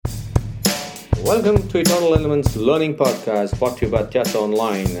Welcome to Eternal Elements Learning Podcast, brought to you by Tiasa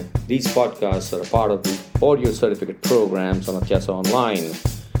Online. These podcasts are a part of the audio certificate programs on Tiasa Online.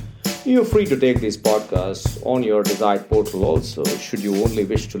 You're free to take these podcasts on your desired portal also, should you only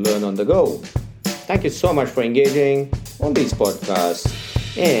wish to learn on the go. Thank you so much for engaging on these podcasts,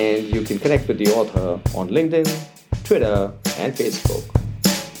 and you can connect with the author on LinkedIn, Twitter, and Facebook.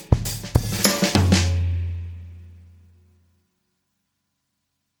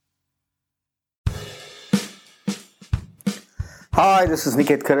 Hi, this is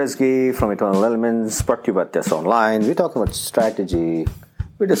Niket Karasgi from Eternal Elements, brought to you by Tiasa Online. We talk about strategy.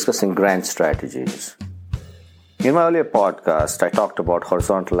 We're discussing grand strategies. In my earlier podcast, I talked about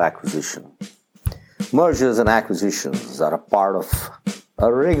horizontal acquisition. Mergers and acquisitions are a part of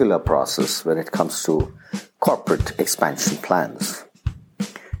a regular process when it comes to corporate expansion plans.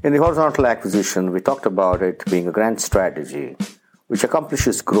 In the horizontal acquisition, we talked about it being a grand strategy which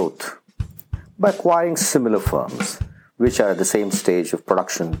accomplishes growth by acquiring similar firms which are at the same stage of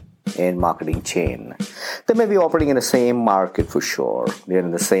production and marketing chain. They may be operating in the same market for sure. They're in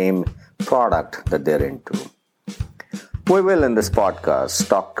the same product that they're into. We will, in this podcast,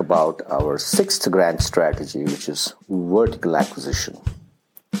 talk about our sixth grand strategy, which is vertical acquisition.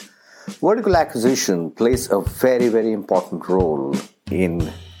 Vertical acquisition plays a very, very important role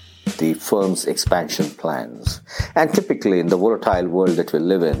in the firm's expansion plans. And typically in the volatile world that we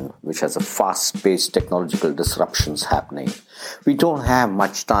live in, which has a fast-paced technological disruptions happening, we don't have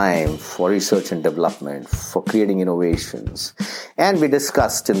much time for research and development, for creating innovations. And we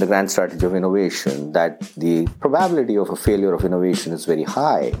discussed in the grand strategy of innovation that the probability of a failure of innovation is very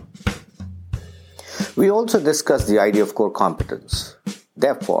high. We also discussed the idea of core competence.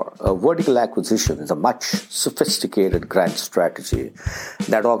 Therefore, a vertical acquisition is a much sophisticated grand strategy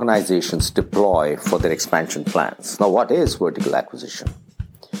that organizations deploy for their expansion plans. Now, what is vertical acquisition?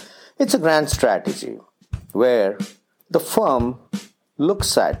 It's a grand strategy where the firm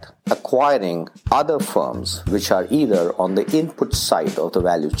looks at acquiring other firms which are either on the input side of the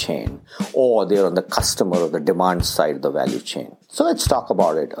value chain or they're on the customer or the demand side of the value chain. So let's talk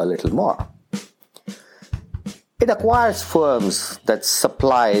about it a little more. It acquires firms that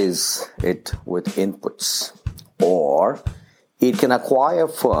supplies it with inputs, or it can acquire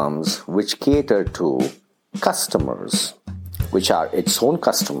firms which cater to customers, which are its own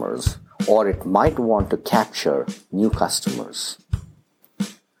customers, or it might want to capture new customers.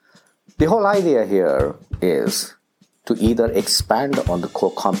 The whole idea here is to either expand on the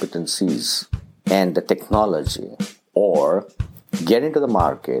core competencies and the technology, or get into the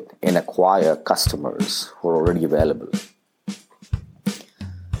market and acquire customers who are already available.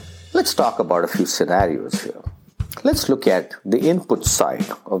 Let's talk about a few scenarios here. Let's look at the input side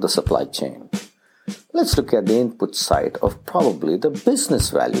of the supply chain. Let's look at the input side of probably the business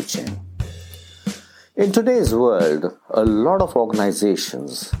value chain. In today's world, a lot of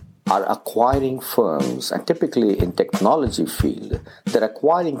organizations are acquiring firms, and typically in technology field, they're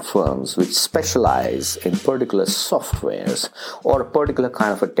acquiring firms which specialize in particular softwares or a particular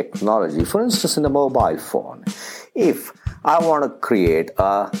kind of a technology. For instance, in the mobile phone, if I want to create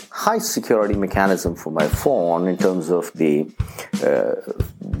a high security mechanism for my phone in terms of the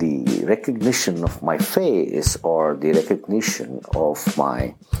recognition of my face or the recognition of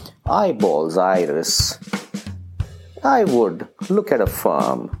my eyeballs, iris, I would look at a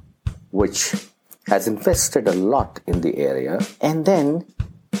firm which has invested a lot in the area and then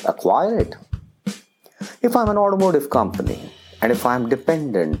acquire it. If I'm an automotive company and if I'm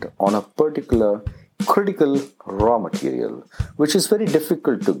dependent on a particular critical raw material, which is very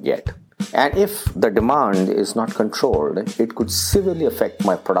difficult to get, and if the demand is not controlled, it could severely affect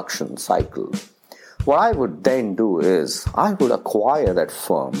my production cycle. What I would then do is I would acquire that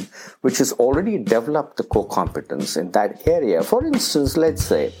firm which has already developed the core competence in that area. For instance, let's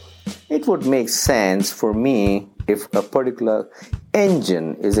say it would make sense for me if a particular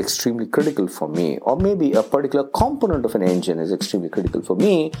engine is extremely critical for me, or maybe a particular component of an engine is extremely critical for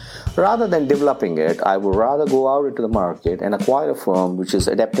me. Rather than developing it, I would rather go out into the market and acquire a firm which is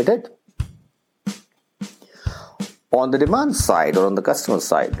adept at it. On the demand side or on the customer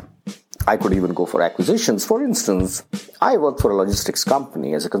side, I could even go for acquisitions. For instance, I worked for a logistics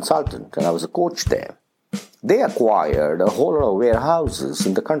company as a consultant and I was a coach there. They acquired a whole lot of warehouses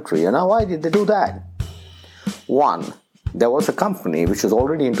in the country. And now why did they do that? One, there was a company which was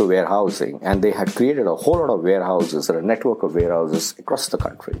already into warehousing and they had created a whole lot of warehouses or a network of warehouses across the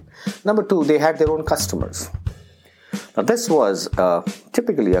country. Number two, they had their own customers. Now this was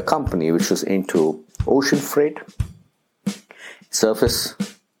typically a company which was into ocean freight, surface,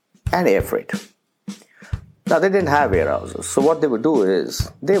 and air freight. Now they didn't have warehouses. So what they would do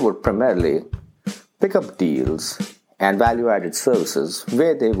is they would primarily pick up deals and value-added services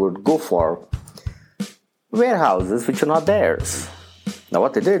where they would go for warehouses which are not theirs. Now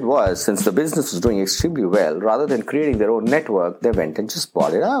what they did was, since the business was doing extremely well, rather than creating their own network, they went and just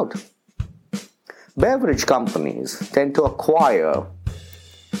bought it out. Beverage companies tend to acquire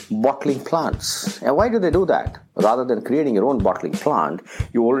bottling plants. And why do they do that? Rather than creating your own bottling plant,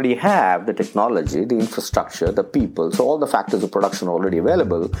 you already have the technology, the infrastructure, the people, so all the factors of production are already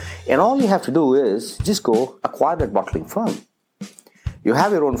available, and all you have to do is just go acquire that bottling firm. You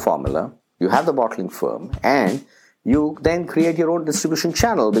have your own formula, you have the bottling firm, and you then create your own distribution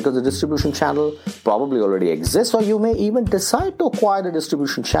channel, because the distribution channel probably already exists, or you may even decide to acquire the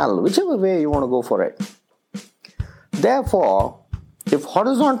distribution channel, whichever way you want to go for it. Therefore, if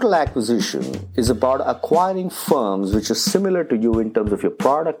horizontal acquisition is about acquiring firms which are similar to you in terms of your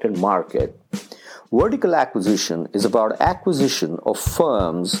product and market, vertical acquisition is about acquisition of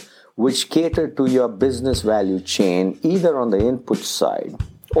firms which cater to your business value chain, either on the input side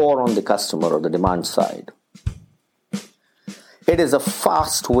or on the customer or the demand side. It is a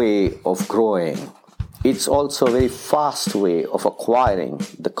fast way of growing. It's also a very fast way of acquiring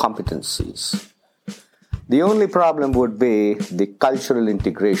the competencies. The only problem would be the cultural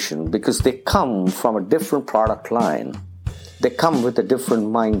integration, because they come from a different product line. They come with a different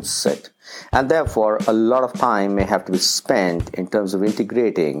mindset. And therefore, a lot of time may have to be spent in terms of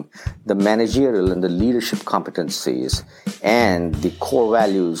integrating the managerial and the leadership competencies and the core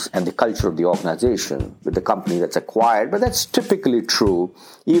values and the culture of the organization with the company that's acquired. But that's typically true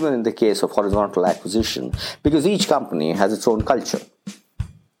even in the case of horizontal acquisition, because each company has its own culture.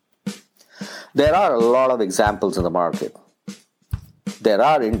 There are a lot of examples in the market. There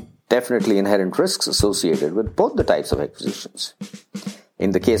are definitely inherent risks associated with both the types of acquisitions.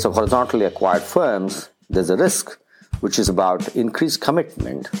 In the case of horizontally acquired firms, there's a risk which is about increased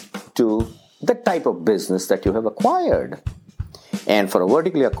commitment to the type of business that you have acquired. And for a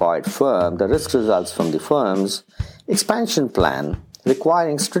vertically acquired firm, the risk results from the firm's expansion plan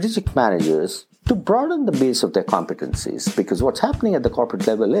requiring strategic managers to broaden the base of their competencies, because what's happening at the corporate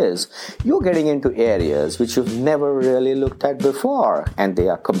level is you're getting into areas which you've never really looked at before, and they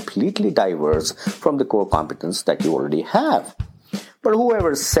are completely diverse from the core competence that you already have. But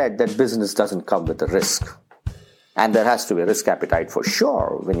whoever said that business doesn't come with a risk? And there has to be a risk appetite for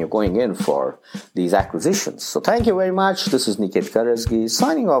sure when you're going in for these acquisitions. So thank you very much. This is Niket Karasgi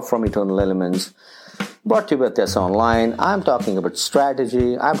signing off from Eternal Elements, brought to you by Tessa Online. I'm talking about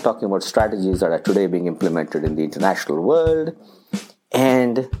strategy. I'm talking about strategies that are today being implemented in the international world.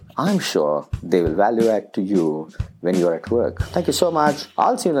 And I'm sure they will value add to you when you're at work. Thank you so much.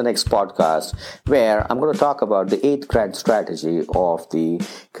 I'll see you in the next podcast, where I'm going to talk about the 8th grand strategy of the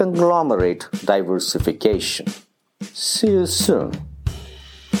conglomerate diversification. See you soon.